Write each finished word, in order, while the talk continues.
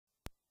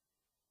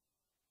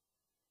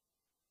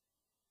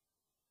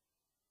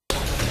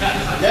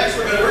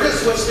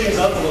switch things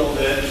up a little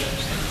bit,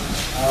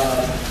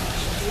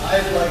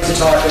 I'd like to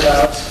talk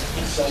about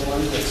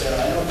someone that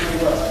I know pretty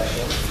well,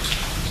 actually.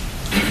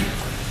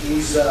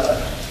 He's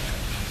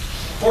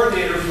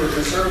coordinator for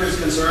conservatives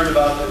concerned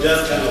about the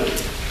death penalty.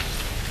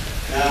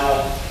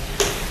 Now,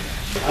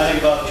 I think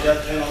about the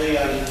death penalty,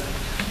 I'm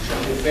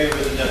in favor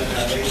of the death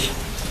penalty.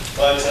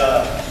 But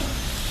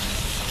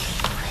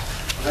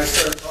when I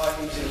started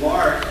talking to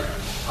Marc,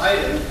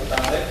 Hyden,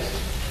 about it,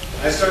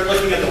 and I started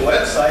looking at the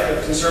website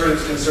of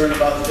conservatives concerned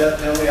about the death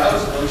penalty, I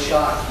was really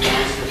shocked, to be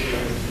honest with you,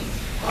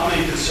 how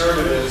many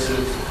conservatives,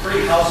 and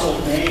pretty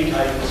household name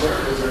type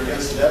conservatives, are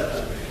against the death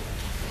penalty.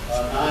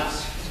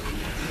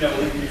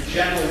 We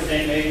generally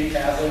think maybe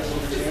Catholics,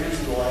 Libertarians,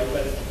 and the like,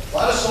 but a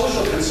lot of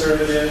social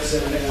conservatives,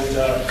 and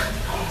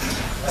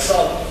I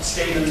saw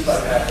statements by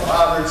Pat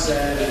Robertson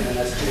and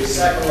S.J.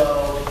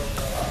 Sekulow,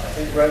 I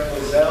think Brett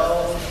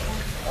Blazell,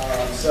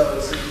 so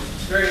it's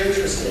very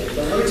interesting.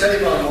 But let me tell you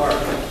about Marc.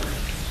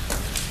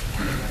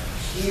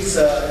 He's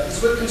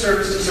with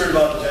conservatives concerned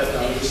about the death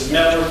penalty, which is a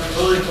network of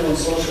political and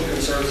social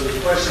conservatives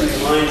questioning the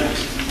alignment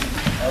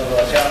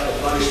of capital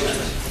punishment,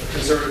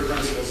 conservative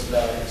principles and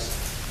values.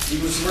 He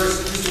was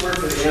first used to work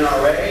for the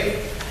NRA.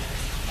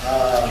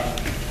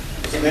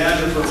 Was a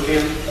manager for a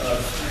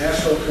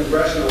national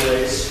congressional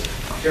race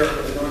in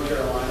North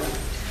Carolina.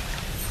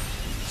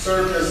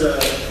 Served as a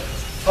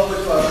public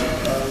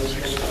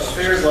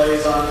affairs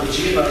liaison with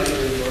GMA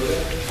in Georgia,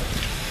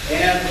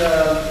 and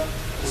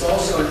was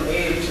also an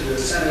aide to the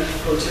Senate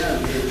Pro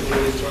Tem here in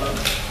Georgia as well.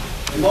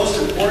 And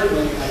most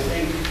importantly, I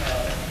think,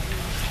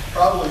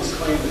 probably his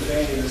claim to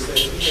fame is that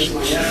he is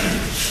my nephew.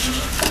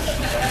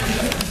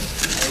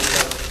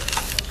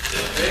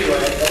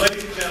 Anyway,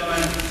 ladies and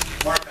gentlemen,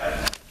 Marc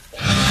Hyden.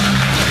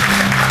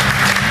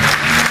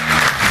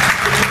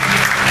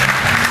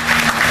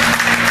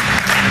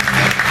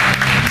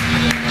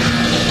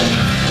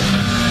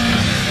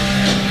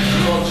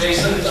 Well,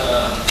 Jason, I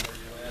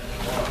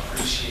want to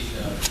appreciate,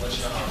 let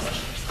you know how much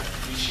I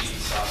appreciate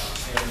this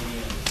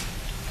opportunity. And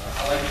I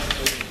like to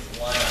put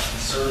the line of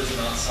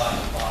conservatism outside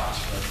the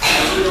box, but I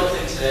really don't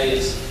think today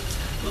is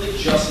really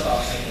just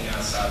about thinking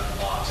outside the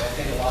box. I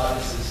think a lot of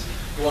this is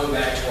going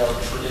back to our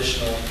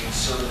traditional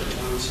conservative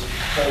roots of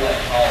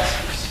pro-life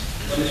policies,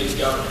 limited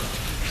government,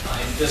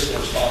 and fiscal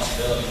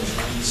responsibility, which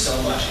we need so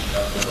much in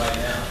government right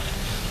now.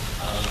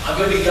 I'm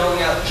going to be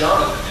yelling out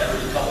Jonathan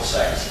every couple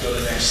seconds. Go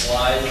to the next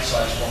slide, so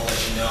I just want to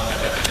let you know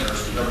that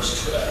there's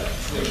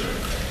Twitter.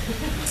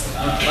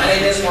 My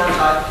name is Marc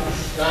Hyden,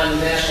 and I'm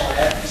the National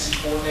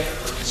Advocacy Coordinator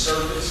for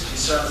Conservatives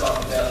concerned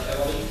about the death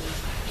penalty.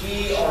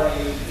 We are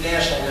a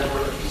national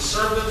network of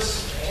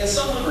conservatives and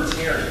some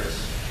libertarians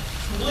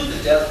who believe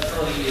the death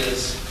penalty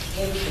is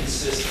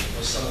inconsistent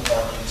with some of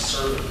our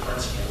conservative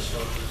principles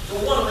for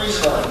one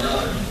reason or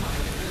another.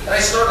 And I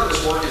started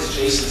this work, as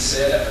Jason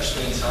said, after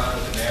spending time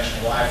with the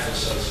National Rifle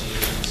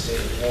Association in the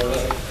state of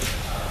Florida.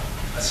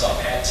 I saw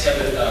Pat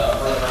Tebbitt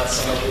run around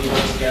some of the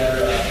work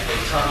together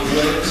with Tommy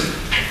Williams.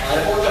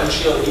 And I worked on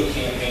GOP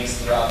campaigns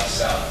throughout the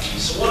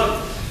Southeast. So what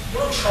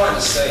I'm trying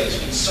to say is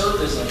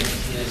conservatism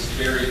is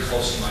very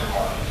close to my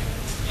heart.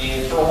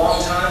 And for a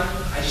long time,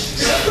 I just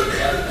accepted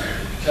that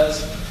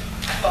because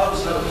I thought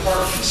it was another part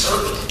of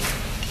conservatism.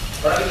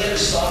 But I began to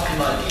soften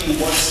my view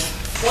once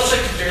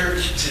I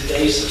compared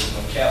today's system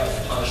of capital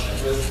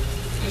punishment with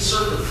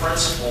conservative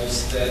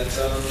principles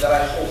that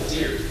I hold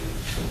dear.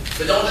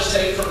 But don't just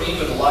take it from me,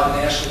 but a lot of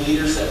national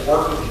leaders that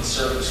work with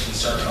conservatives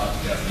concerned about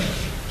the death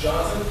penalty.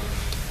 Jonathan?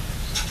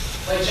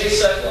 Like Jay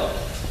Sekulow.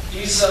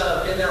 He's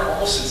been there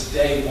almost since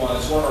day one.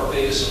 He's one of our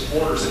biggest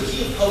supporters, and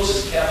he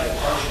opposes capital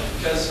punishment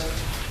because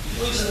he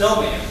believes that no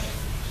man,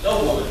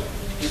 no woman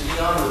is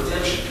beyond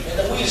redemption, and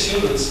that we as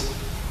humans,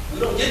 we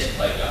don't get to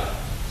play God.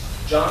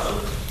 Jonathan?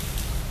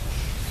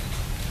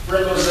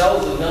 Brett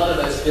Blazell is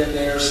another that's been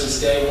there since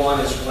day one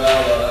as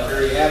well, a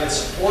very avid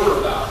supporter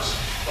of ours.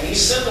 And he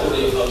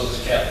similarly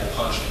opposes capital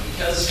punishment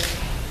because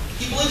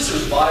he believes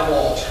there's viable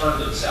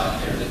alternatives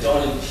out there that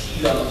don't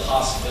impede on the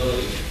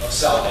possibility of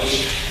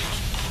salvation.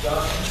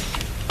 Jonathan?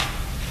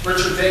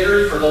 Richard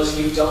Viguerie, for those of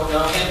you who don't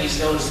know him, he's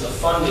known as the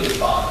funding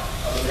father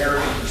of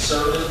American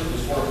Conservative. He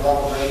was one of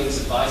Ronald Reagan's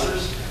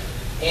advisors.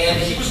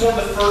 And he was one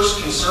of the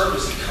first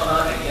conservatives to come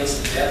out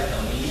against the death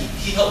penalty.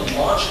 He helped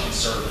launch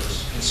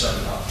conservatives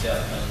concerned about the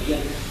death penalty.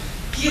 And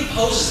he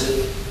opposes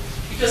it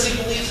because he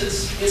believes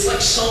it's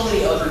like so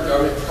many other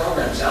government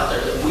programs out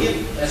there that we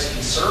as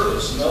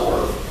conservatives know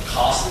are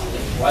costly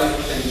and rife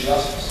with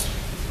injustice.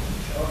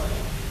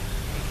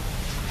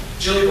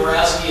 Julie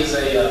Borowski is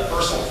a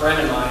personal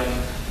friend of mine,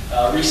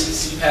 a recent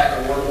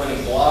CPAC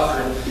award-winning blogger,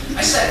 and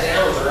I sat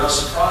down with her and I was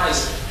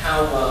surprised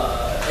how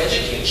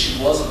educated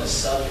she was on this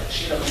subject.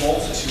 She had a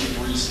multitude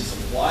of reasons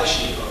of why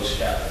she opposed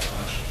capital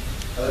punishment.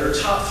 Her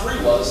top three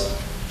was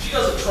she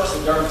doesn't trust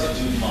the government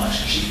to do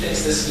much. She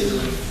thinks this gives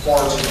them far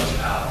too much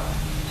power.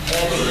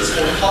 And it's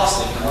more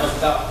costly than life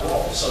without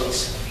parole. So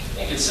it's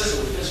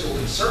inconsistent with fiscal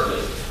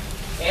conservative.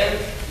 And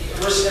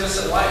it risks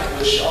innocent life,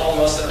 which all of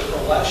us that are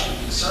pro-life should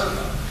be concerned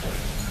about.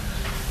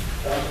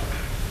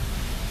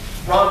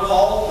 Ron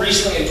Paul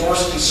recently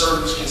endorsed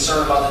conservatives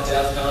concerned about the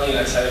death penalty, and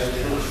I tell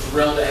you, we were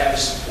thrilled to have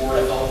his support.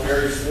 I felt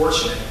very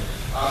fortunate.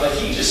 But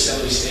he just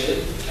simply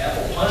stated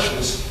capital punishment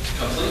was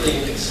completely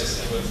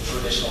inconsistent with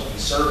traditional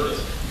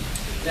conservatism.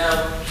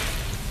 Now,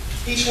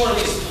 each one of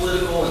these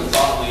political and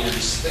thought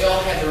leaders, they all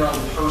had their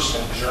own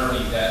personal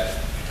journey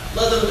that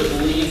led them to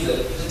believe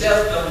that the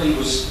death penalty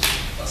was,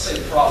 let's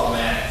say,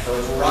 problematic for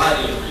a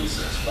variety of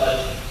reasons.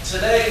 But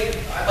today,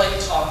 I'd like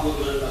to talk a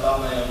little bit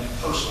about my own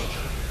personal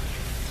journey.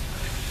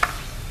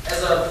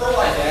 As a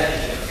pro-life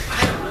advocate, I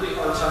had a really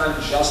hard time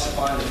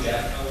justifying the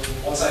death penalty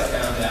once I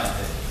found out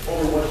that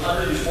over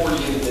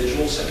 140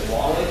 individuals have been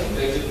wrongly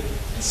convicted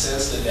and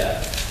sentenced to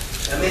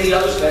death. And many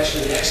others have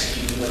actually been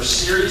executed, and there was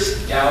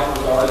serious doubt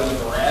regarding the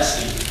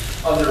veracity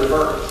of their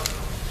verdict.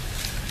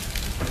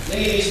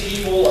 Many of these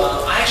people,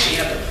 I actually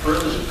have the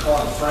privilege of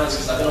calling friends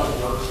because I've been able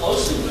to work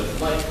closely with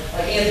them, like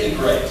Anthony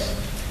Graves.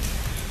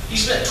 He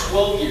spent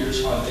 12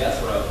 years on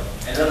death row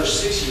and another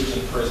 6 years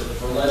in prison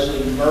for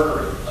allegedly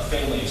murdering a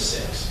family of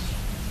 6.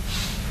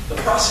 The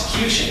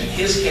prosecution in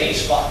his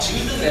case fought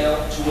tooth and nail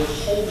to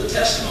withhold the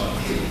testimony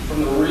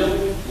from the real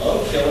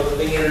lone killer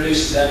being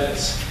introduced as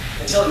evidence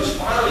until he was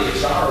finally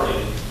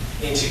exonerated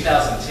in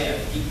 2010.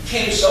 He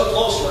came so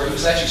close to where he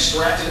was actually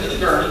strapped into the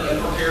gurney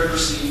and prepared to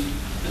receive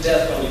the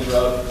death penalty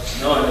drug,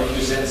 knowing that he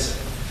was innocent.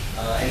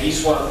 And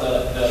he's one of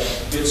the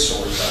good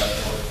stories,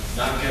 or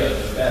not good,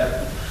 but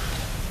better.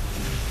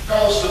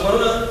 Carlos de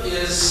Luna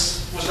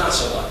was not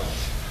so lucky.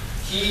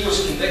 He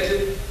was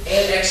convicted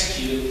and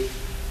executed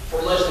for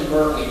allegedly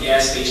murdering a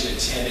gas station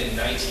attendant in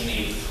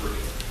 1983.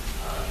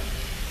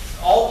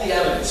 All of the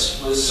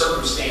evidence was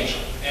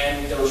circumstantial,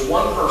 and there was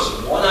one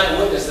person, one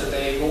eyewitness that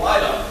they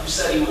relied on, who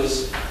said he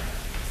was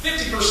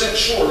 50%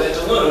 sure that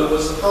de Luna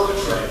was the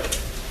perpetrator.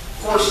 Of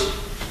course,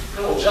 the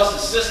criminal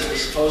justice system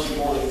is supposed to be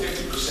more than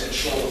 50%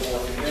 sure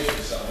before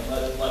convicting someone,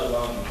 let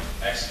alone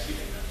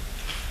executing them.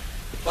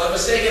 But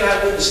mistaken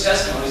eyewitness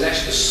testimony is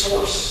actually the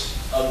source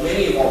of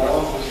many of our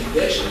wrongful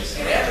convictions.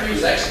 And after he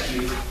was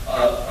executed,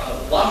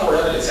 a lot more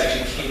evidence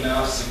actually came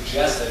out to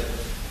suggest that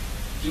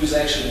he was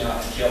actually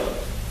not the killer.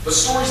 But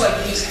stories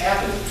like these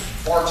happen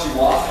far too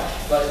often.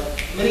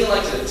 But many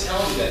like to tell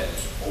me that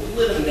we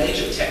live in an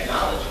age of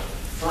technology,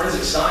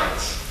 forensic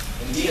science,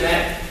 and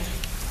DNA.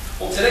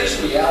 Well, today's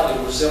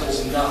reality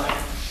resembles nothing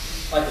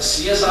like the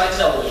CSI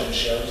television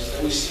shows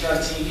that we see on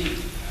TV.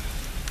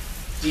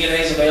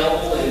 DNA is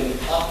available in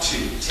up to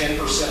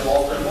 10% of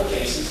all criminal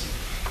cases.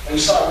 And we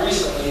saw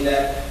recently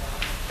that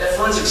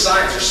forensic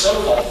science, or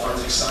so-called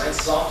forensic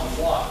science, is often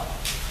flawed.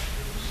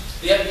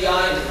 The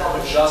FBI and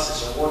Department of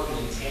Justice are working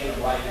in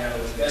tandem right now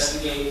to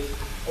investigate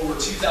over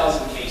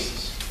 2,000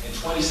 cases and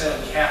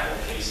 27 capital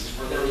cases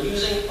where they're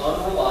using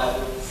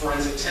unreliable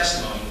forensic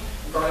testimony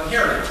regarding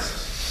hair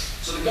analysis.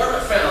 So the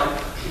government found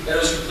that it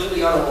was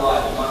completely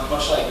unreliable,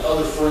 much like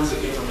other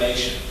forensic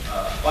information,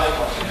 bite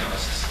mark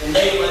analysis, and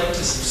they led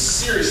to some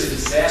serious and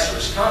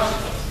disastrous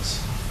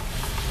consequences.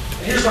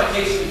 And here's my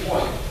case in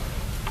point.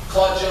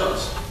 Claude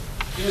Jones.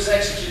 He was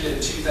executed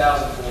in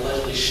 2000 for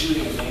allegedly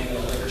shooting a man in a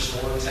liquor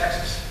store in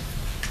Texas.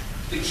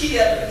 The key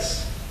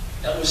evidence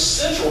that was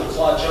central to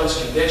Claude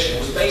Jones' conviction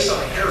was based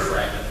on a hair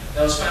fragment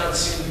that was found at the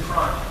scene of the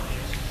crime.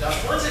 Now,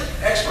 forensic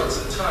experts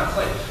at the time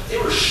claimed they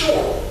were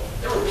sure,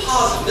 they were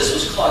positive this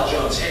was Claude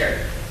Jones'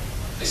 hair.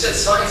 They said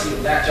science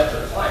even backed up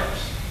their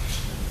claims.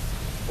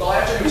 Well,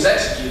 after he was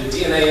executed,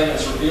 DNA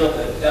evidence revealed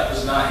that that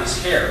was not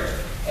his hair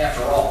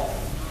after all.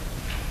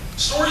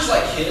 Stories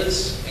like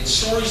his, and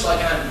stories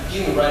like I'm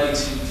getting ready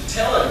to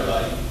tell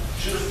everybody,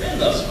 should offend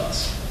those of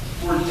us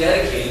who are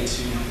dedicated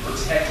to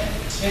protecting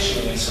the potential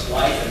of innocent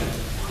life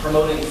and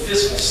promoting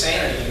fiscal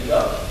sanity in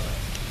government.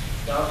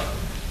 Now,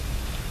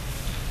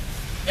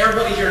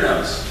 everybody here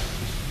knows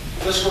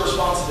fiscal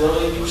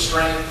responsibility,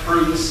 restraint,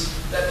 prudence,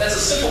 that's a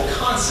simple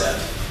concept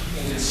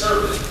in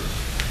conservatism.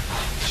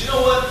 But you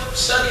know what?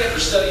 Study after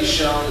study has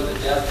shown that the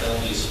death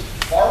penalty is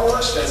far more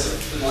expensive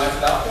than life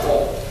without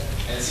parole,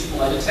 and it's even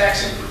led to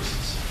tax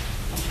increases.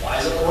 Why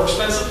is it more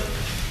expensive?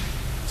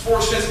 It's more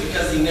expensive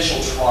because the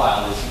initial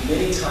trial is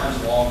many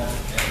times longer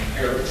than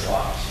comparative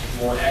trials,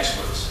 with more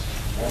experts,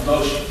 more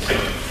motions,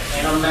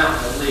 and a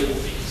mountain of legal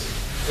fees.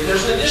 And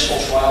there's an additional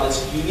trial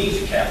that's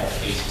unique to capital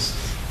cases.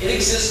 It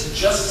exists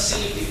just to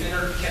see if the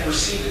offender can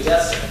receive the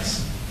death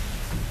sentence.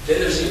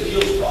 Then there's the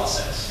appeals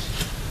process.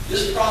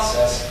 This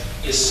process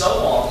is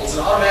so long, it's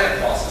an automatic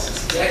process,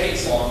 it's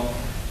decades long,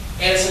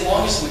 and it's the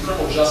longest in the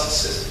criminal justice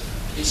system.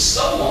 It's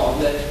so long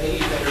that many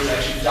offenders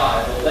actually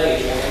die of old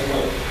age while they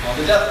wait on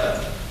the death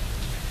penalty.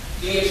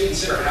 You need to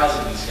consider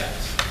housing these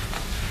guys,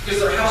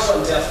 because they're housed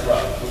on death row,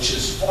 which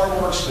is far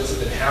more expensive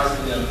than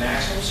housing in a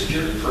maximum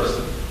security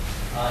prison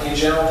in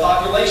general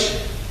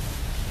population.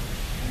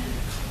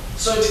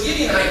 So to give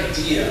you an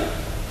idea,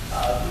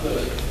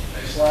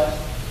 next slide,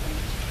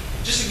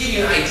 just to give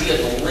you an idea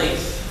of the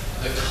length,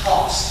 the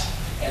cost,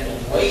 and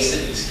the waste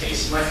of these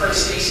cases, my friend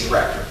Stacey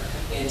Rector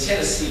in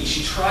Tennessee,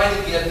 she tried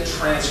to get the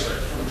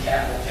transcript from a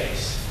capital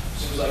case.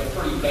 So it was like a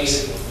pretty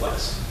basic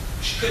request.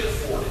 She couldn't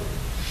afford it.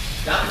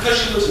 Not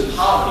because she lives in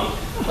poverty,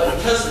 but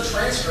because the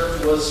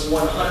transcript was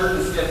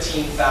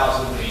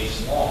 115,000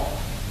 pages long.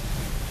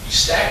 You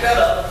stack that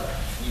up,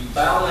 you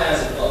bound that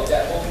as a book.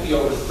 That book can be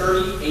over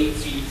 38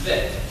 feet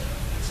thick.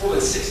 It's more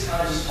than 6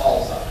 times as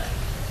tall as I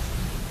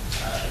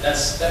am.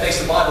 That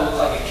makes the Bible look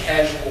like a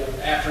casual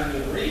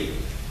afternoon read.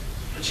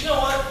 But you know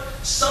what?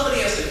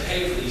 Somebody has to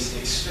pay for these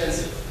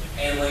expensive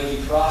and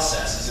lengthy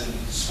processes. And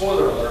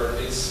spoiler alert,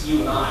 it's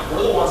you and I.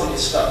 We're the ones that get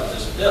stuck with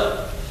this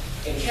bill.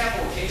 In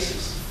capital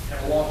cases,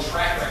 have a long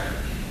track record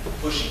of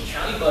pushing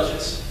county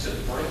budgets to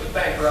the brink of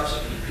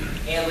bankruptcy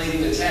and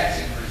leading to tax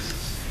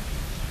increases.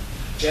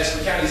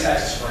 Jasper County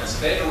taxes, for instance,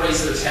 they had to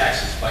raise their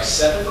taxes by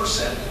 7%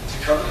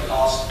 to cover the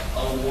cost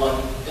of one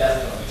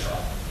death penalty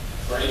trial.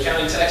 For any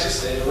county in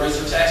Texas, they had to raise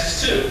their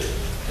taxes too,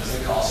 because of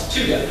the cost of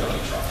 2 death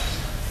penalty trials.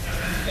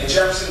 In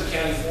Jefferson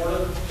County,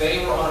 Florida,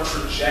 they were on a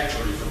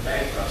trajectory for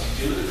bankruptcy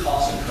due to the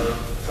cost incurred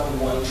from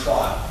one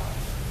trial.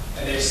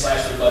 And they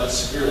slashed their budget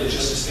severely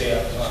just to stay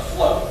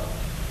afloat.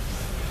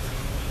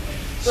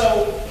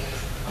 So,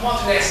 I'm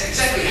often asked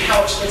exactly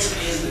how expensive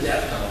is the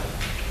death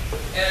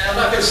penalty? And I'm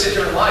not going to sit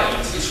here and lie to you.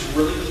 It's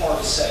really hard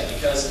to say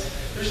because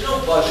there's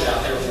no budget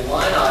out there with a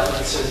line item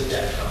that says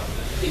death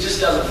penalty. It just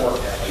doesn't work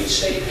that way. Each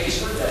state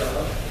pays for a death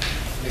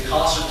penalty. The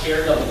costs are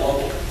carried on the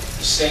local,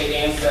 the state,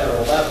 and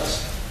federal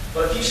levels.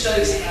 But a few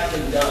studies have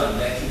been done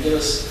that can give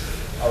us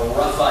a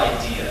rough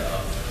idea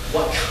of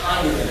what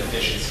kind of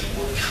inefficiency,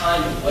 what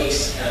kind of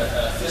waste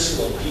and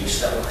fiscal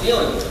abuse that we're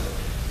dealing with.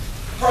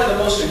 Probably the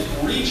most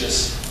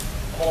egregious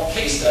of all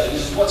case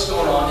studies is what's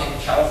going on in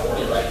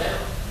California right now.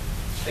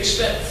 They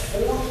spent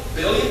 $4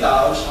 billion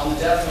on the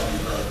death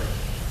penalty program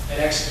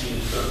and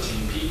executed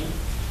 13 people.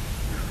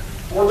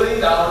 $4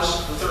 billion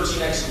for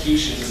 13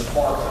 executions is a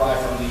far cry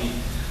from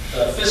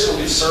the fiscal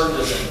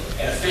conservatism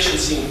and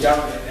efficiency in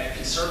government that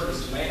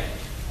conservatives demand.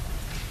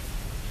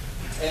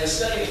 And a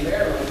study in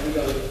Maryland,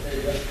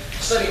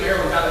 a study in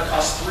Maryland found that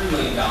cost $3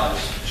 million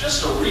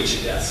just to reach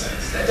a death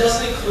sentence. That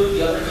doesn't include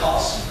the other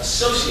costs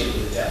associated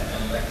with death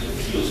penalty, like the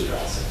appeals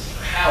process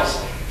or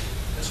housing.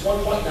 It's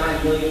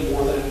 $1.9 million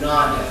more than a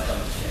non-death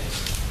penalty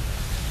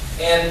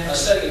case. And a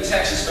study in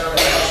Texas found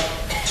that it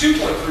cost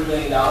 $2.3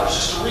 million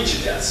just to reach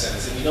a death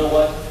sentence. And you know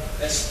what?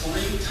 That's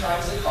 3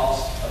 times the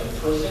cost of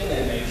imprisoning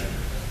an inmate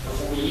for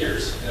 40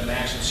 years in a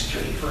maximum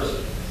security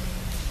prison.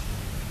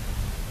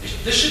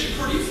 This should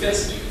be pretty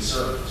offensive to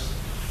conservatives.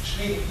 It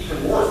should be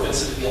even more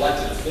offensive to the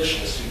elected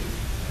officials who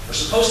are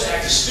supposed to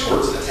act as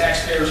stewards of the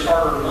taxpayers'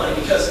 hard-earned money,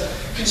 because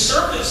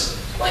conservatives,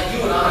 like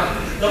you and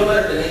I, know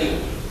better than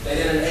anyone that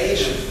in an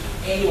age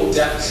of annual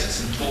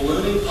deficits and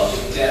ballooning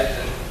public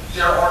debt,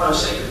 there are no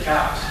sacred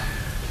cows,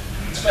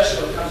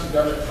 especially when it comes to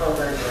government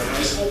programs that are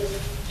wasteful,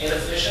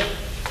 inefficient,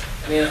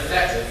 and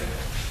ineffective,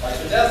 like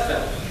the death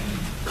penalty.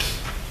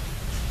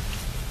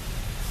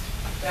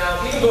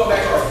 Now, even going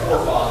back to our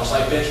forefathers,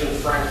 like Benjamin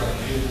Franklin,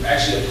 who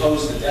actually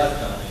opposed the death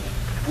penalty,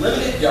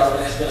 limited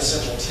government has been a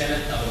central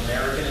tenet of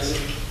Americanism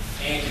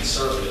and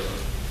conservatism.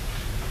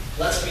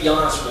 Let's be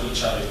honest with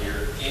each other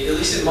here. At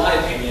least in my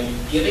opinion,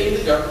 giving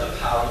the government the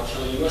power to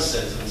kill U.S.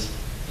 citizens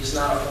is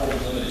not a form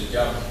of limited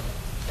government.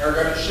 Our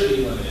government should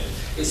be limited.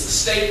 It's the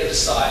state that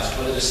decides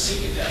whether to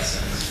seek a death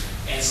sentence.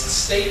 And it's the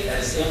state that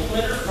has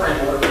implemented a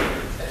framework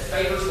that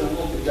favors the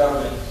rule of the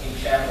government in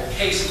capital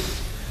cases.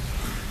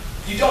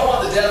 You don't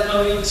want the death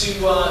penalty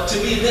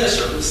to be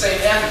administered with the same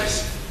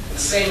efficacy and the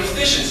same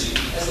efficiency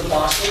as the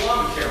box of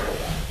Obamacare will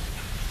have.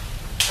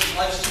 Because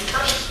life's too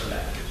precious for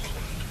that.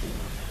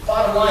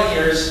 Bottom line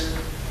here is,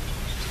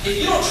 if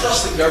you don't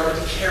trust the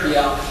government to carry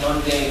out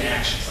mundane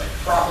actions like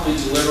properly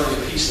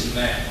delivering a piece of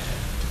mail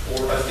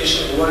or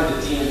efficiently running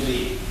the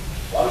DMV,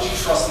 why would you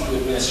trust them to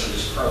administer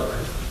this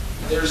program?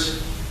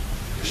 There's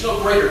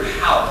no greater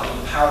power than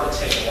the power to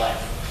take a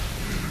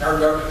life. Our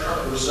government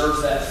currently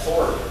reserves that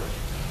authority.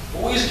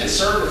 But we as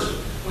conservatives,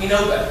 we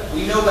know better.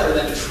 We know better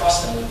than to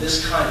trust them with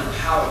this kind of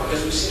power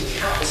because we've seen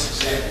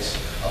countless examples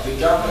of the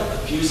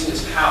government abusing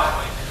its power.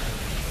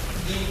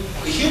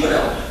 The human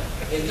element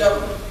in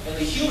government and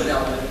the human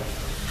element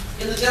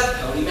in the death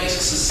penalty makes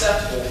us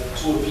susceptible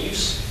to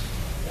abuse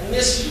and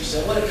misuse.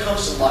 And when it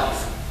comes to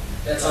life,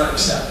 that's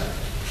unacceptable.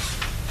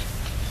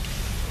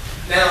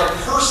 Now,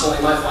 personally,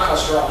 my final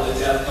straw with the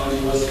death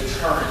penalty was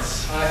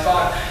deterrence. I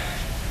thought,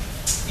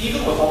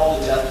 even with all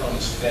the death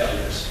penalty's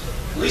failures,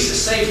 at least it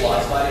saved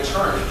lives by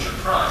deterring future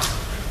crime.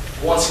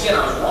 Once again,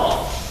 I was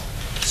wrong.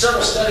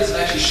 Several studies have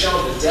actually shown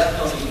that the death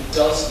penalty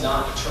does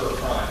not deter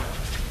crime.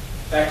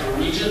 In fact, the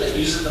region that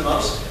uses it the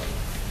most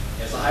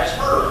has the highest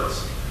murder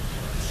rates.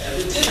 And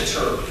if it did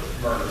deter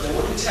murder, then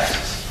we're in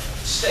Texas,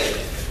 the state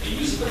that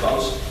uses it the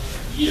most,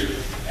 year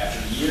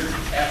after year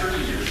after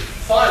year.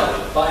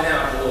 Finally, by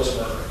now, the lowest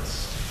murder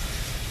rates.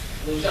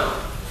 And they don't.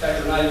 In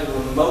fact, they're not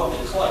even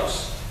remotely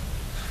close.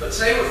 But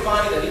today we're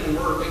finding that even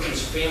murder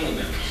victims' family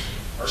members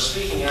are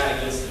speaking out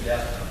against the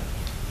death penalty.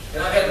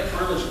 And I've had the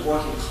privilege of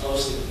working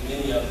closely with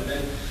many of them,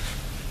 and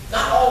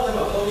not all of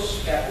them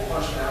oppose capital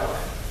punishment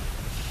outright.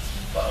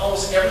 But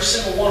almost every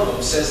single one of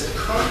them says the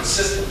current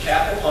system of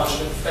capital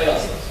punishment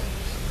fails them.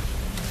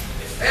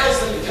 It fails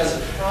them because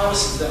it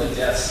promises them a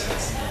death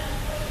sentence.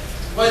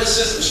 The way the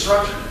system is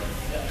structured,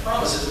 that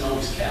promise isn't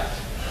always kept.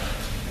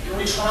 You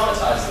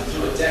re-traumatize them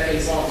through a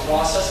decades-long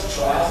process of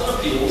trials and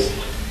appeals,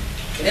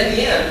 and in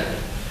the end,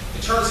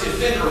 it turns the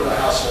offender into a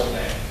household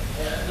name.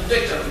 And the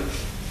victim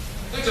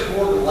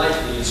more than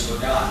likely is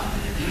forgotten.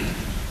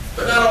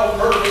 But not all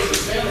murder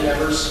victims' family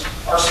members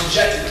are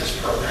subjected to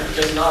this program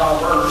because not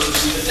all murderers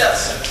receive a death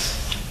sentence.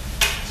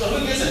 So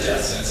who gets a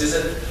death sentence? Is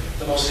it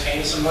the most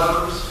heinous of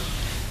murderers?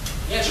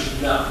 The answer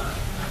is no.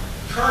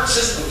 The current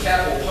system of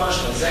capital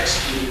punishment has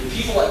executed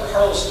people like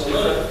Carlos de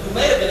Luna, who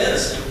may have been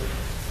innocent,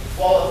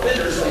 while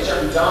offenders like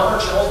Jeffrey Dahmer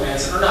or Charles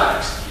Manson are not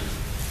executed.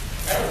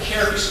 I don't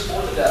care if you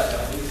support the death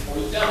penalty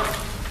or you don't.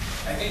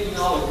 I think we can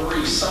all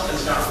agree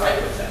something's not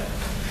right with that.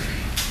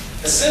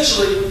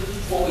 Essentially,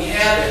 what we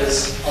have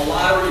is a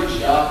lottery of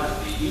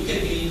geography. You can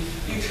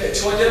commit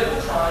two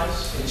identical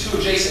crimes in two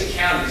adjacent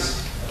counties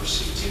and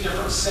receive two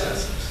different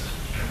sentences.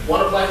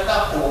 One of life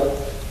without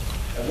parole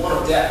and one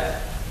of death.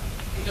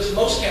 Because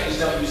most counties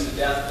don't use the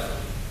death penalty.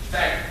 In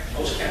fact,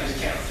 most counties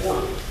can't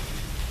afford it.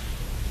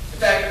 In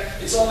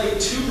fact, it's only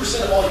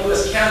 2% of all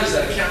U.S. counties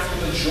that account for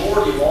the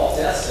majority of all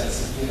death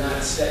sentences in the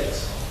United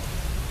States.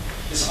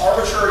 This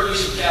arbitrary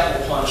use of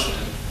capital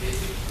punishment,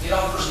 it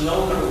offers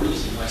no good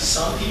reason why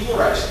some people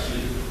are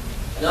executed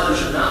and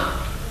others are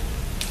not.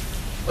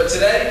 But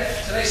today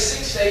 6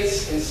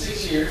 states in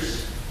 6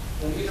 years,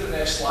 when we get to the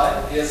next slide,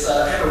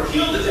 have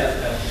repealed the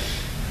death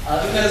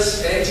penalty.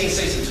 Because 18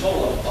 states in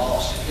total have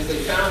abolished it, because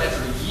they found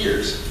after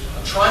years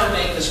of trying to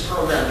make this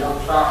program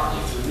work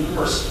properly through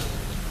numerous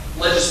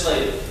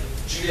legislative,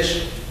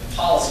 judicial, and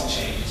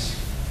policy changes,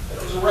 that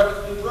it was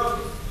irrevocably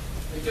broken.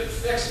 They couldn't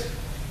fix it.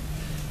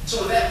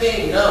 So with that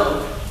being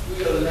known,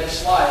 we go to the next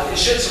slide. It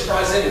shouldn't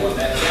surprise anyone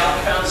that the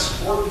outbound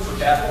support for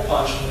capital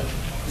punishment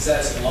is at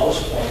its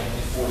lowest point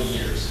in 40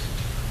 years.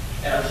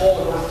 And a poll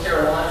in North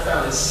Carolina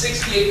found that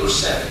 68%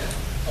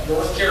 of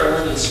North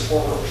Carolinians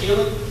support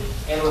repealing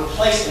and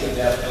replacing the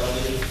death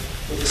penalty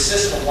with a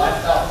system of life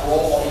without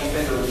parole while the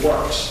offender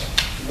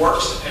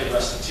works to pay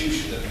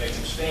restitution to the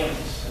victim's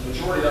families. And the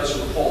majority of those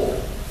who were polled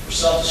were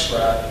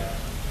self-described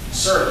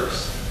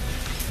conservatives.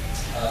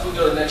 If we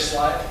go to the next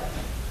slide.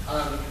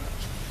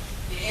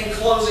 In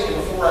closing, and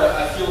before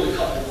I field a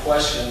couple of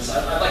questions,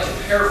 I'd like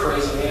to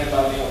paraphrase a man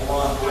by the name of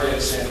Ron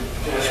Briggs and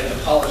go ahead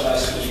and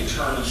apologize to the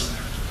attorneys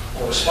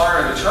or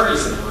aspiring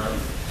attorneys in the room.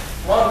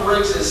 Ron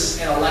Briggs is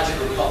an elected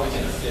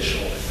Republican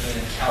official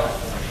in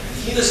California. And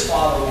he and his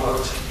father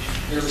worked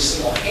nearly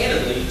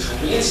single-handedly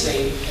to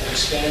reinstate and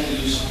expand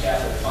the use of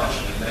capital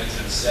punishment in the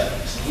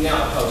 1970s. And he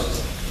now opposes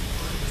it.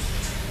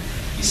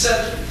 He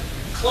said,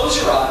 "Close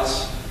your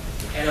eyes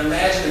and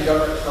imagine a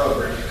government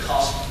program that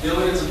costs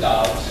billions of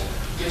dollars,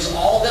 gives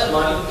all that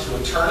money to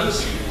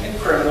attorneys and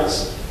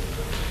criminals,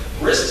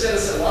 risks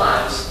innocent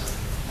lives,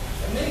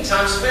 and many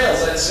times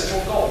fails at its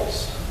central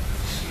goals.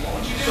 What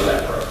would you do with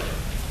that program?"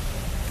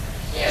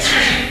 The answer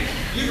is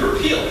you'd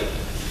repeal it.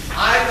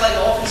 I, like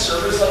all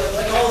conservatives,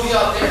 like all of you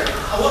out there,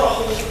 I want to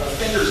hold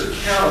offenders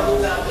accountable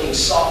without being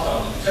soft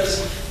on them,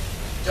 because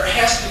there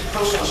has to be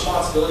personal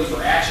responsibility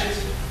for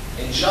actions,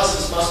 and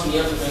justice must be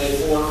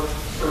implemented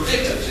for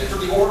victims and for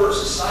the order of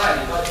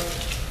society. But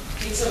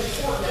it's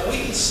important that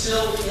we can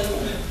still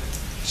implement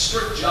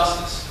strict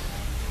justice,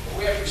 but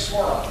we have to be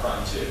smart on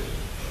crime too.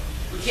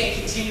 We can't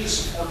continue to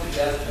support the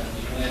death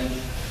penalty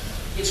when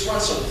it's run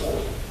so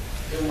poorly.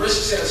 It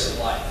risks innocent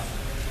life.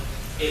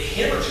 It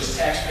hemorrhages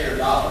taxpayer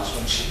dollars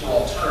when cheaper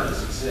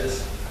alternatives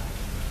exist.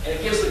 And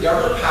it gives the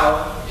government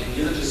power it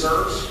neither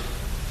deserves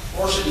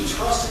or should be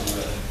trusted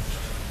with.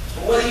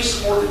 But whether you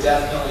support the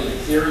death penalty in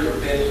theory or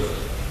biblically,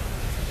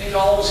 I think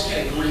all of us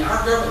can agree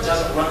our government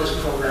doesn't run this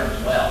program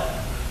well,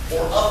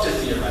 or up to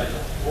theoretical,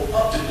 or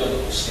up to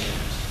biblical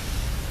standards.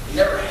 It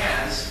never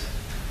has,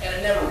 and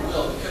it never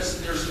will,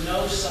 because there's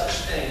no such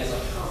thing as a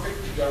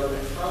perfect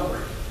government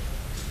program.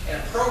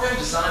 And a program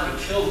designed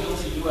to kill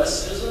guilty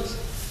U.S. citizens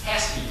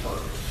has to be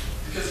perfect,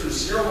 because there's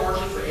zero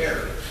margin for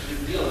error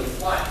in dealing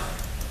with life.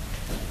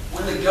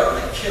 When the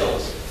government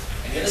kills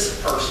an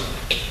innocent person,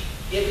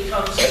 it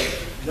becomes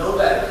no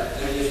better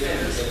than the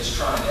offenders that it's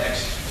trying to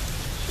execute.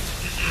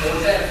 And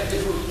with that,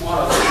 if we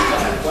want to ask a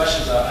couple of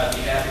questions, I'd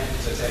be happy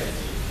to take it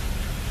to you.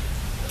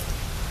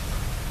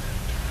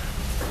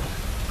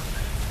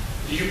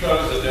 Do you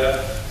pose the death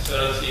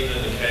sentence even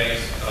in the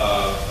case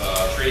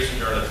of treason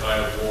during a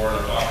time of war? And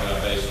I'm talking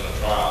about based on a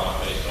trial,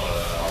 not based on an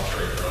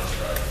arbitrary drone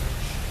strike.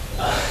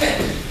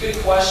 Good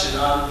question.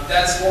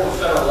 That's more of a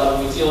federal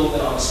level. We deal with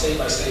it on a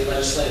state-by-state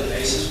legislative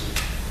basis.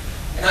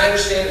 And I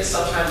understand that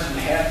sometimes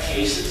you have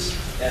cases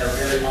that are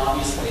very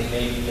obvious that they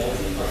may be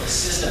guilty, but the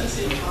system is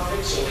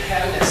imperfect. So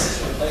having that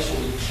system in place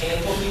where we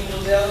can put people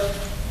to death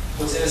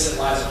puts innocent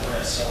lives at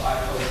risk. So I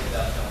pose the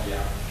death penalty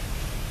out.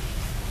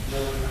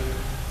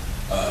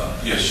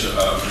 Yes,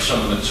 for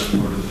someone that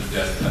supported the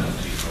death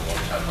penalty for a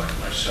long time like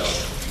myself,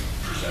 you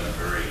present a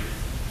very,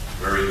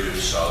 very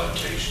good, solid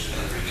case to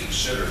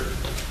reconsider.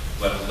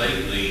 But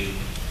lately,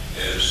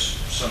 as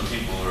some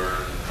people are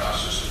in the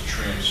process of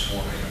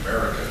transforming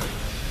America,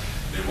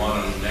 they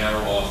want to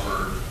now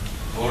offer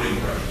voting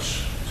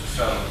rights to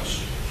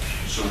felons.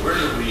 So where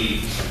do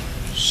we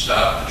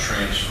stop the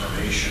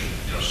transformation.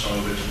 You know, some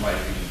of it might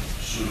be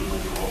suitable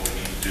for what we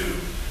need to do.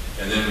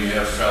 And then we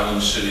have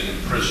felons sitting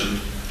in prison,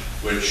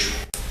 which,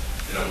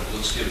 you know,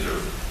 let's give their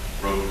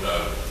road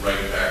right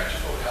back to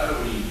vote. How do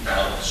we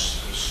balance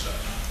this stuff?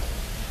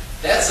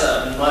 That's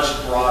a much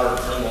broader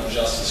criminal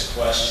justice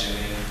question,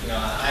 and you know,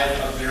 I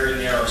have a very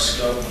narrow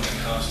scope when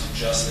it comes to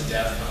just the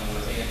death penalty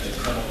within the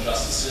criminal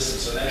justice system.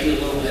 So that'd be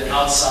a little bit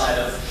outside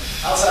of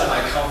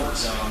my comfort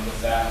zone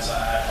with that. So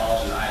I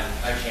apologize.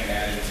 I can't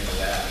add anything to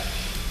that.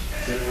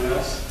 Anyone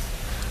else?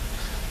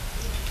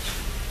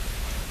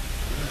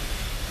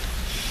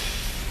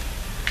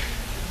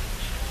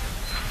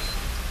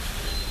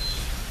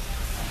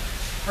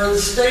 For the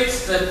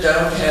states that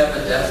don't have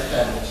a death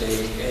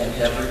penalty and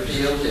have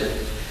repealed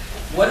it,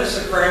 what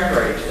is the crime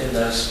rate in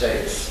those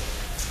states?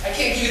 I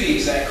can't give you the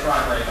exact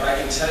crime rate, but I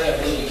can tell you, I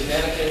believe in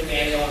Connecticut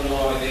and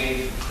Illinois,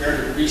 they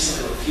very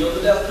recently repealed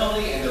the death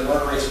penalty and their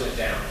murder rates went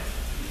down.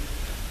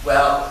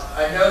 Well,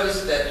 I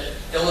noticed that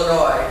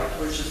Illinois,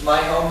 which is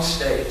my home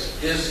state,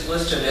 is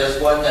listed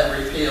as one that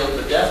repealed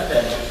the death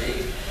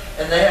penalty,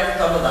 and they have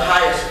some of the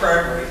highest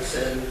crime rates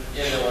in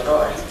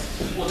Illinois.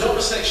 Well, don't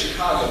mistake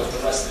Chicago with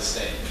the rest of the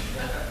state.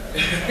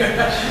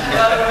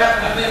 Well, it would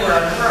happen to be where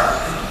I'm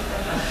from.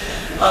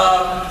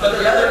 But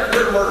the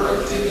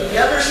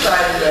other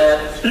side of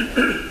that,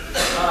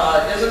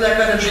 isn't that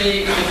going to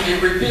be, if you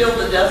repeal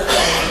the death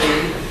penalty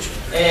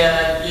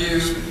and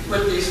you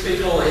put these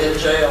people in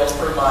jail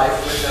for life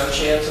with no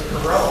chance of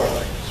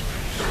parole,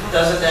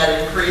 doesn't that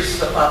increase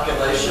the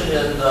population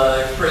in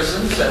the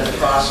prisons and the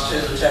cost to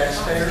the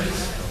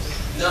taxpayers?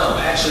 No,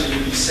 actually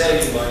you'd be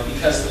saving money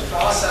because the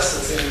process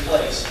that's in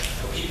place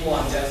for people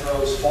on death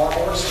row is far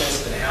more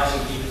expensive than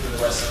housing people for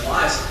the rest of their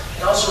lives.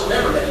 And also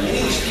remember that many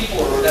of these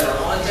people that are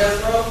on death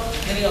row,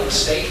 depending on the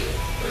state,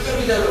 they're going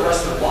to be there the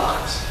rest of their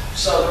lives.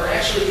 So they're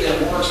actually in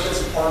a more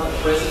expensive part of the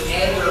prison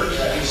and they're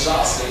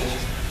exhausting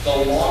the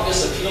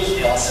longest appeals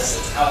process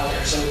that's out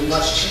there. So it would be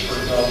much cheaper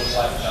to go with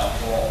life without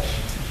parole.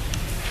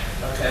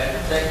 Okay,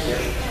 thank you.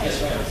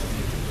 Yes, ma'am.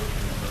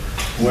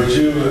 Would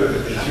you,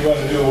 if you want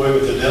to do away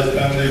with the death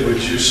penalty,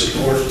 would you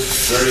support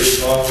very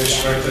strongly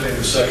strengthening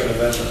the Second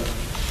Amendment?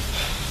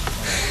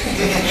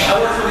 I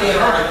worked for the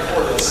NRA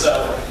before this,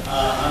 so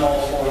I'm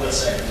all for the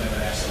Second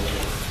Amendment,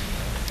 absolutely.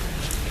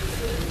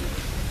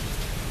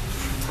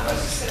 I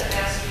was just going to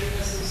ask you,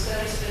 because some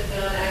studies have been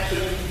done,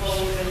 actually,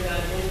 polling been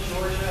done in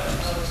Georgia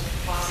of the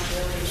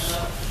possibility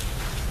of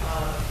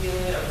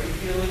appealing it or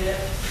repealing it.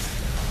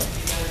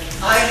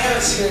 I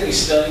haven't seen any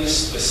studies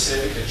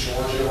specific to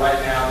Georgia. Right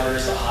now,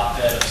 there's a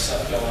hotbed of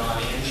stuff going on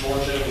in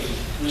Georgia. We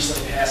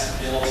recently passed a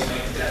bill to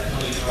make the death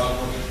penalty drug.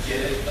 We're going to get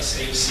it a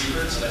state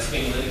secret, so that's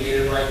being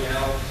litigated right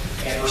now.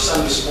 And for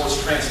somebody who supports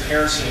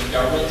transparency in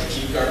government, to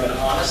keep government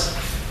honest,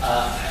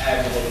 I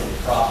have a little bit of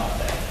a problem with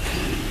that.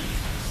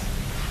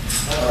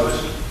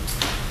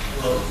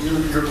 Well,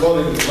 you're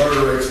quoting the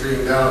murder rates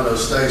being down in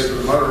those states, but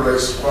the murder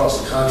rates across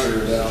the country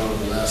are down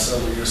over the last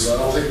several years, so I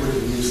don't think we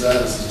can use that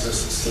as a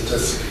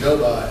statistic to go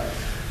by.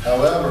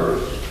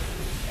 However,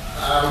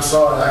 I'm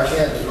sorry, I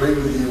can't agree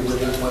with you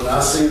when I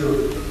see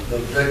the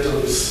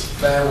victims'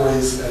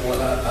 families, and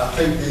when I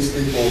think these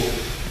people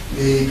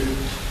need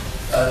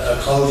a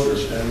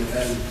closure,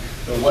 and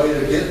the way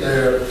to get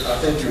there, I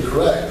think you're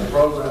correct. The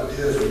program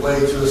is way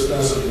too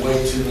expensive,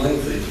 way too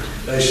lengthy.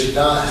 They should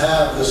not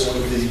have this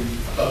lengthy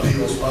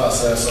appeals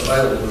process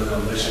available to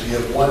them. They should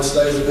get one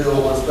state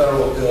appeal, one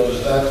federal appeal.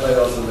 If that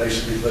fails, then they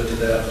should be put to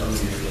death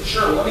immediately.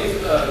 Sure, let me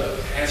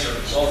answer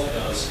both of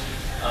those.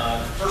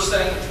 First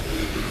thing,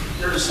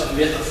 there's a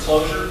myth of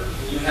closure.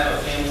 If you have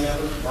a family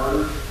member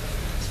murdered,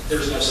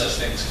 there's no such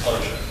thing as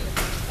closure.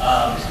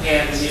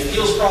 And the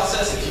appeals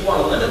process, if you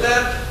want to limit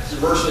that, it's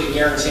virtually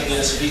guaranteeing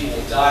innocent people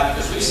will die,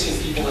 because we've seen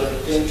people that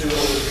have been through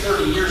over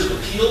 30 years of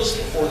appeals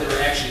before they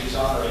were actually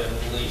exonerated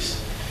and released.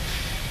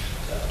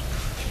 So.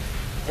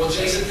 Well,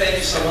 Jason, thank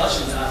you so much,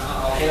 and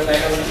I'll hand it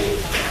back over to you.